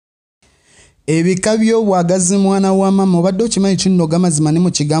Ebika by'obwagazi mwana wa mama obadde okimanyi kino gamazima ne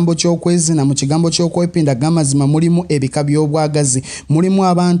mu kigambo ky'okwezina mu kigambo ky'okwepinda gamazima mulimu ebika by'obwagazi mulimu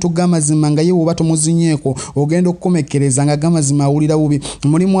abantu gamazima nga ye oba tumuzinyeeko ogenda okukomekereza nga gamazima awulira bubi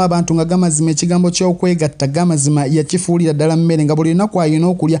mulimu abantu nga gamazima ekigambo ky'okwegatta gamazima yakifuulira ddala mmere nga buli lunaku ayina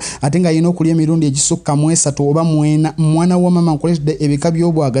okulya ate nga ayina okulya emirundi egisukka mu 3 oba mu 4 mwana wa mama nkolesedde ebika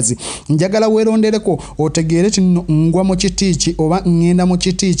by'obwagazi njagala weerondereko otegeere kino ngwa mu kitiiki oba ngenda mu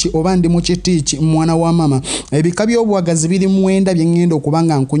kitiiki oba ndi mu kitiiki mwana wa mama ebika by'obwagazi biri mwenda byengenda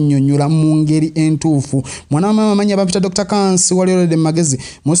okubanga nkunnyonnyola mu ngeri entuufu mwana wa mama manya bampita Dr. KANSIIWA de magezi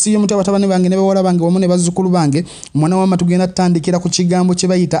musiye muti abatabani bange ne bawala bange wamu ne bazzukulu bange mwana wa mama tugenda tutandikira ku kigambo kye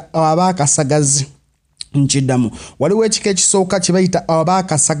bayita abaakasagazi nchidamu waliwo ekika ekisooka kye bayita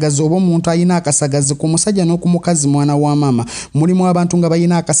abaakasagazi oba omuntu ayina akasagazi ku musajja n'okumukazi mwana wa mama mulimu abantu nga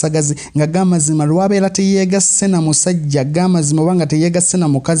bayina akasagazi nga gamazima lwabeera teyeegasse na musajja gamazima oba nga teyeegasse na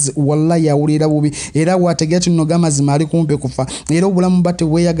mukazi wallahi yawulira bubi era waategera kino gamazima ali kumpe kufa era obulamu bate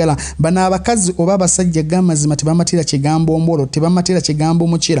bweyagala bano abakazi oba abasajja gamazima tebamatira kigambo mbolo tebamatira kigambo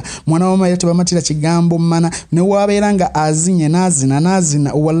mukira mwana wa mama era tebamatira kigambo mana ne waabeera nga azinye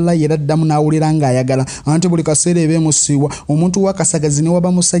naazina wallahi era ddamu n'awulira nga ayagala anti buli kaseera ebeemusiibwa omuntu wakasagazi ne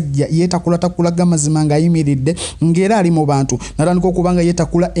waba musajja yeetakula gamazima nga ayimiridde ng'era ali mu bantu natandika okuba nga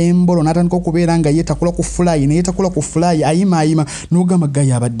yeetakula embolo natandika okubeera nga yeetakula ku fulayi ne yeetakula ku fulayi ayima n'ogamba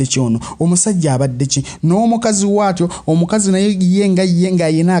gayi abadde kyono omusajja abadde ki n'omukazi waatyo omukazi naye ye nga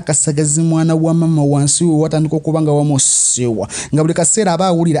ayina akasagazi mwana wa mama wansi we watandika okuba nga wamusiiwa nga buli kaseera aba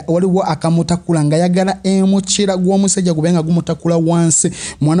awulira waliwo akamutakula nga yagala emukira gw'omusajja gube nga gumutakula wansi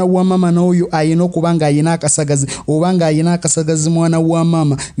mwana wa mama n'oyo ayina okuba nga ayina akasagazi obanga ayina akasagazi mwana wa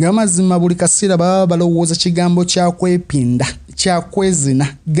mama gamazima buli kaseera baba balowooza kigambo kyakwepinda kyakwezina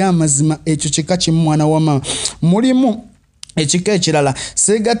gamazima ekyo kika kimu mwana wa mama mulimu ekika ekirala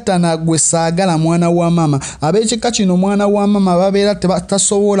segattana gwe saagala mwana wa mama ab'ekika kino mwana wa mama babeera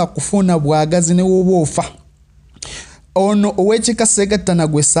tasobola kufuna bwagazi ne woba ofa ono ow'ekika segattana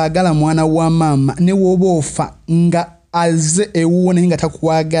gwe saagala mwana wa mama ne woba ofa nga aze ewuone nga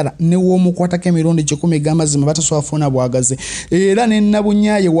takwagala ne w'omukwatako emirundi 10 gamazima batasobola kufuna bwagazi era ne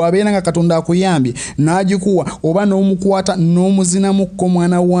nabunyaye wabeera nga Katonda akuyambye n'agikuwa oba n'omukwata n'omuzinamukko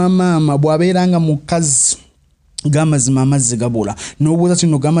mwana wa mama bw'abeera nga mukazi gamazima amazzi gabula n'obuuza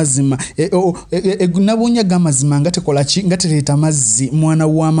kino gamazima nabunya gamazima nga tekola ki nga tereeta mazzi mwana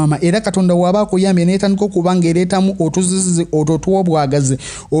wa mama era Katonda waba akuyambye n'etandika okuba ng'ereetamu otuzizi otwobwagazi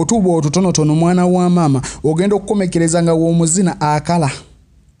otuba otutonotono mwana wa mama ogenda okukomekereza nga w'omuzina akala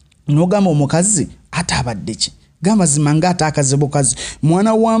n'ogamba omukazi ate abadde ki gamazima ng'ate akazibukazi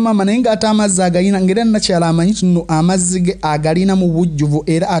mwana wa mama naye ng'ate amazzi agayina ng'era nakyala amanyi kino amazzi ge agalina mu bujjuvu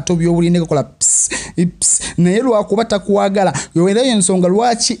era ate by'obulinde gakola naye lwakuba takwagala era y'ensonga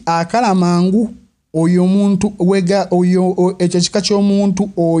lwaki akala mangu oyo omuntu oyo ekyo kika ky'omuntu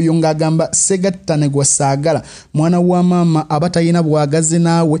oyo ng'agamba segattane gwa saagala mwana wa mama aba talina bwagazi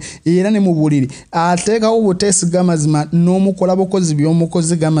naawe era ne mu buliri ateekawo obuteesi gamazima n'omukola bukozi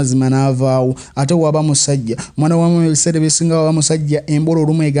by'omukozi gamazima n'avaawo ate waba musajja mwana wa mama ebiseera ebisinga waba musajja embolo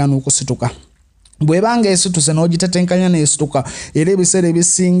olumu egaana okusituka bwebanga esituse n'ogitetenkanya n'esituka era ebiseera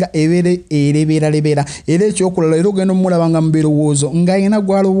ebisinga ereberalebera era ekyokulala era ogenda omulaba nga mu birowoozo ng'ayina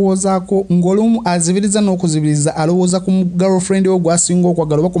gw'alowoozaako ng'olumu azibiriza n'okuzibiriza alowooza ku girlfriend we gw'asinga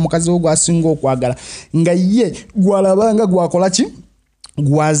okwagala oba ku mukazi we gw'asinga okwagala nga ye gw'alabanga gwakola ki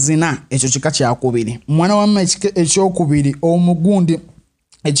gwazina ekyo kika kyakubiri mwana wa mama ekyokubiri omugundi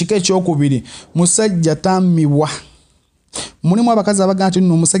ekika ekyokubiri musajja tammibwa mulimu abakazi abagaa nti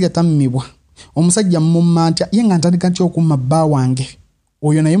nno omusajja tammibwa omusajja mumantya ye nga ntandika ntya okumma bba wange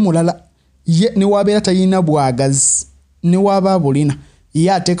oyo naye mulala ye ne wabeera talina bwagazi ne waba bulina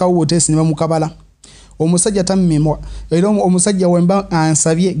ye ateekawo buteesi ne bamukabala omusajja tammimwa era omusajja wemba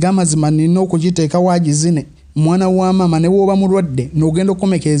ansabye gamazima nina okugiteeka wagizine mwana wa mama ne woba mulwadde n'ogenda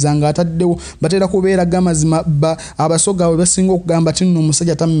okukomekereza nga ataddewo batera kubeera gamazima abasoga we basinga okugamba ti nno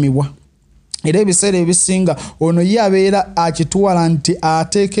omusajja tammibwa era ebiseera ebisinga ono ye abeera akitwala nti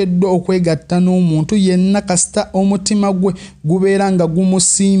ateekeddwa okwegatta n'omuntu yenna kasita omutima gwe gubeera nga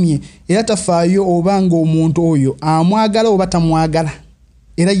gumusiimye era tafaayo oba nga omuntu oyo amwagala oba tamwagala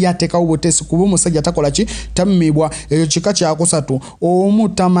era yateekawo buteesi kuba omusajja takola ki tammibwa ekyo kika kyakusatu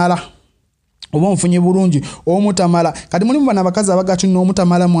omutamala oba omufunye bulungi omutamala kati mulimu bano abakazi abagati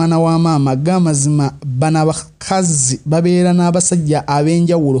n'omutamala mwana wa maama gamazima bano abakazi babeera n'abasajja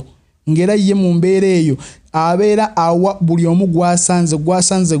ab'enjawulo ngera ye mu mbeera eyo abeera awa buli omu gwasanze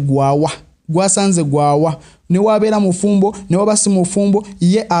gwawa ne wabeera mufumbo ne waba si mufumbo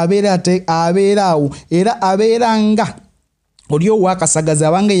ye abeera awo era abeera nga oliyo wakasagazi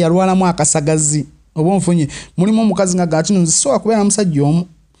abange yalwalamu akasagazi obonfunye mulimu omukazi nga gati nzisoa kubeera musajja omu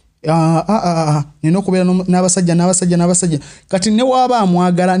nina okubeera n'abasajja kati ne waba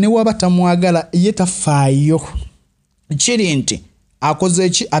amwagala ne waba tamwagala ye tafaayo kiri nti akoze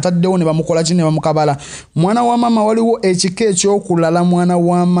eki ataddewo ne bamukola ki ne bamukabala mwana wa maama waliwo ekika ekyokulala mwana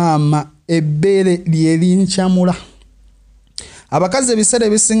wa maama ebbeere lyerincamula abakazi ebiseera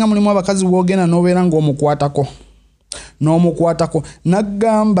ebisinga mulimu abakazi bwogenda n'obeera ng'omukwatako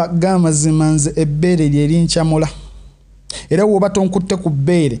nagamba gamazima nze ebbeere lyerincamula era woba tonkutte ku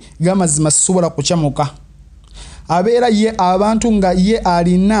bbeere gamazima sisobola kucamuka abeera ye abantu nga ye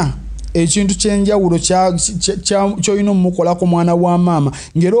alina ekintu kyenjawulo ky'olina omukolako mwana wa maama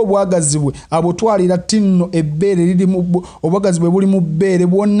ngera obwagazi bwe abutwalira tinno ebbeere liri obwagazi bwe buli mu bbeere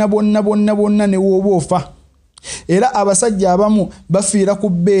bwonna ne wooba ofa era abasajja abamu bafiira ku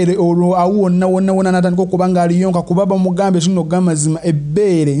bbeere olwo awo wonna natandika okuba ng'aliyonka kuba bamugambe tinno gamazima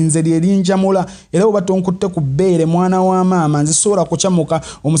ebbeere nze lyerincamula era bwe batonkutte ku bbeere mwana wa maama nze sobola kucamuka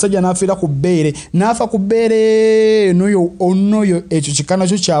omusajja n'afiira ku bbeere n'afa ku bbeere onoyo ekyo kikana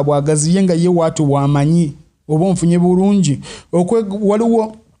kyo kya bwagazi ye nga ye waatu bw'amanyi oba onfunye bulungi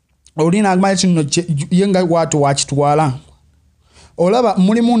waliwo olina agamanya kino ye nga waatu wakitwala olaba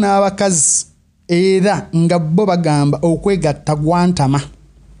mulimu n'abakazi era nga bo bagamba okwegatta gwantama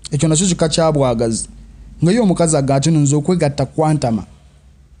ekyo nakyo kika kya bwagazi nga ye omukazi agati nze okwegatta kwantama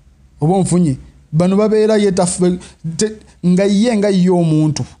oba onfunye bano babeera nga ye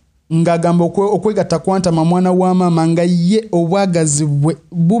omuntu ng'agamba okwegatta kwantama mwana wa maama nga ye obwagazi bwe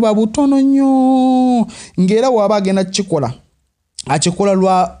buba butono nnyo ng'era waba agenda kukikola akikola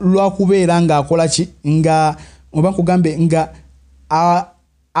lwa kubeera ng'akola ki nga oba nkugambe nga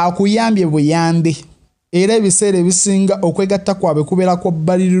akuyambye buyambi era ebiseera ebisinga okwegatta kwabwe kubeera kwa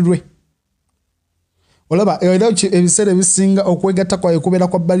bbalirirwe olaba era ebiseera ebisinga okwegatta kwabwe kubeera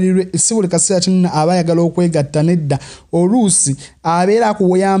kwa bbalirirwe si buli kaseera kinna aba ayagala okwegatta nedda oluusi abeera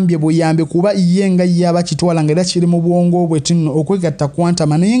akuyambye buyambi kuba ye nga ye aba kitwala nga era kiri mu bwongo bwe tinno okwegatta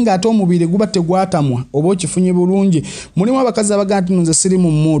kwantama naye ng'ate omubiri guba tegwatamwa oba okifunye bulungi mulimu abakazi abagamba nti nze siri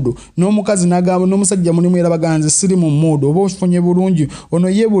mu mmuudu n'omukazi n'agamba n'omusajja mulimu era bagamba nze siri mu mmuudu oba okifunye bulungi ono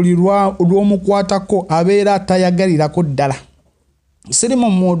ye buli lw'omukwatako abeera atayagalirako ddala siri mu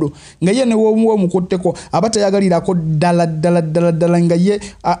mmuudu nga ye ne w'omukutteko aba tayagalirako ddala nga ye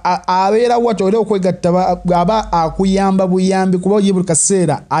abeera wati era okwegatta aba akuyamba buyambi kuba ye buli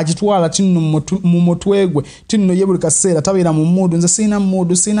kaseera akitwala tinno mu mutwe gwe tinno ye buli kaseera tabeera mu mmuudu nze sirina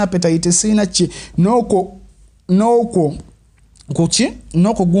mmuudu sirina appetite sirina ki n'okwo kuki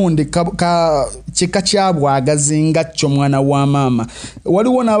n'okugundi kika kya bwagazi nga kyo mwana wa maama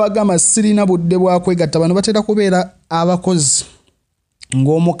waliwo n'abagamba sirina budde bwa kwegatta bano batera kubeera abakozi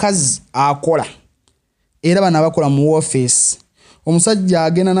ng'omukazi akola era bano abakola mu woofiisi omusajja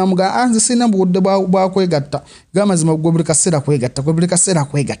agenda n'amugamba nze sirina budde bwa kwegatta gamazima gwe buli kaseera kwegatta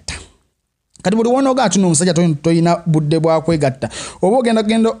kati buli wonooga ati n'omusajja toyina budde bwa kwegatta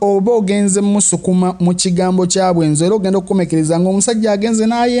oba ogenze musukuma mu kigambo kya bwenzo era ogenda okukomekkereza ng'omusajja agenze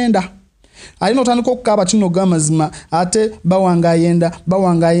n'ayenda alina otandika okukaaba kino gamazima ate bawanga ayenda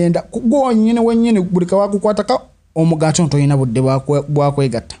gwe wennyini buli kawakukwataka omugaati toyina budde bwa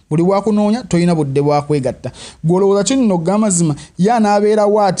kwegatta buli bwakunoonya toyina budde bwa kwegatta gwolowooza kino gamazima ye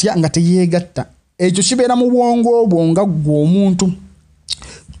anaabeerawo atya nga teyeegatta ekyo kibeera mu bwongo bwo nga gwe omuntu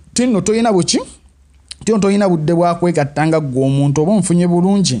tinno toyina buki tinno toyina budde bwa kwegatta nga gwe omuntu oba onfunye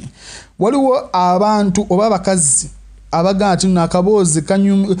bulungi waliwo abantu oba abakazi abagamba tinno akaboozi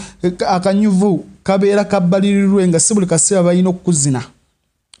akanyuvu kabeera kabbalirirwe nga si buli kaseera balina okukuzina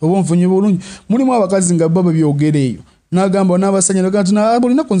oba onfunye bulungi mulimu abakazi nga baba byogera eyo n'agamba n'abasajja n'agamba nti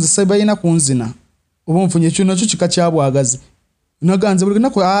bulina kunzisa balina kunzina oba onfunye kino nakyo kika kya bwagazi n'aganze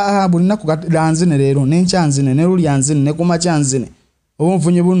bulinaku lanzine leero n'enkyanzine ne luli anzine ne kumakya nzine oba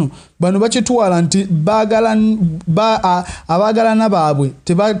onfunye buno bano bakitwala nti abaagalana baabwe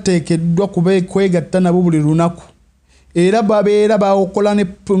tebateekeddwa kwegatta nabo buli lunaku era babeera bakola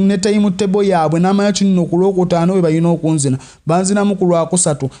ne time table yaabwe n'amanya kino ku Lwokutaano we balina okunzina banzinamu ku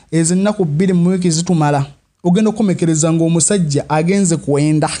Lwakusatu ezo ennaku 2 mu wiiki zitumala ogenda okukomekkereza ng'omusajja agenze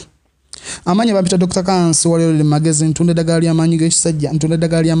kwenda amanya bampita Dr. KANSIIWA lero magezi ntunda eddagala ly'amaanyi g'ekisajja ntunda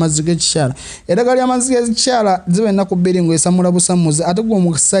eddagala ly'amazzi g'ekikyala eddagala ly'amazzi g'ekikyala ziba ennaku 2 ng'esamula busamuzi ate gwe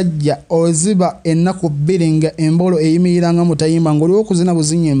omusajja oziba ennaku 2 nga embolo eyimiriranga mu tayimba ng'oliwo okuzina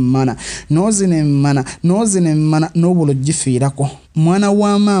buzinya emmana n'ozina emmana n'obulo gifiirako mwana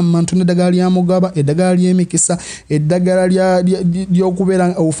wa maama ntunda eddagala lya mugaba eddagala ly'emikisa eddagala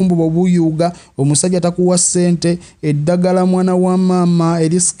ly'okubeera obufumbo bw'obuyuuga omusajja takuwa ssente eddagala mwana wa maama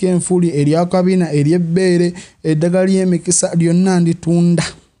erisika enfuli eryakabina ery'ebbeere eddagala ly'emikisa lyonna nditunda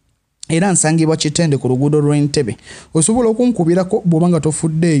era nsangibwa Kitende ku luguudo lw'Entebbe osobola okunkubirako bw'oba nga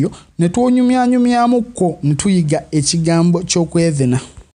tofuddeeyo ne twonyumyanyumyamukko ne tuyiga ekigambo ky'okwevena.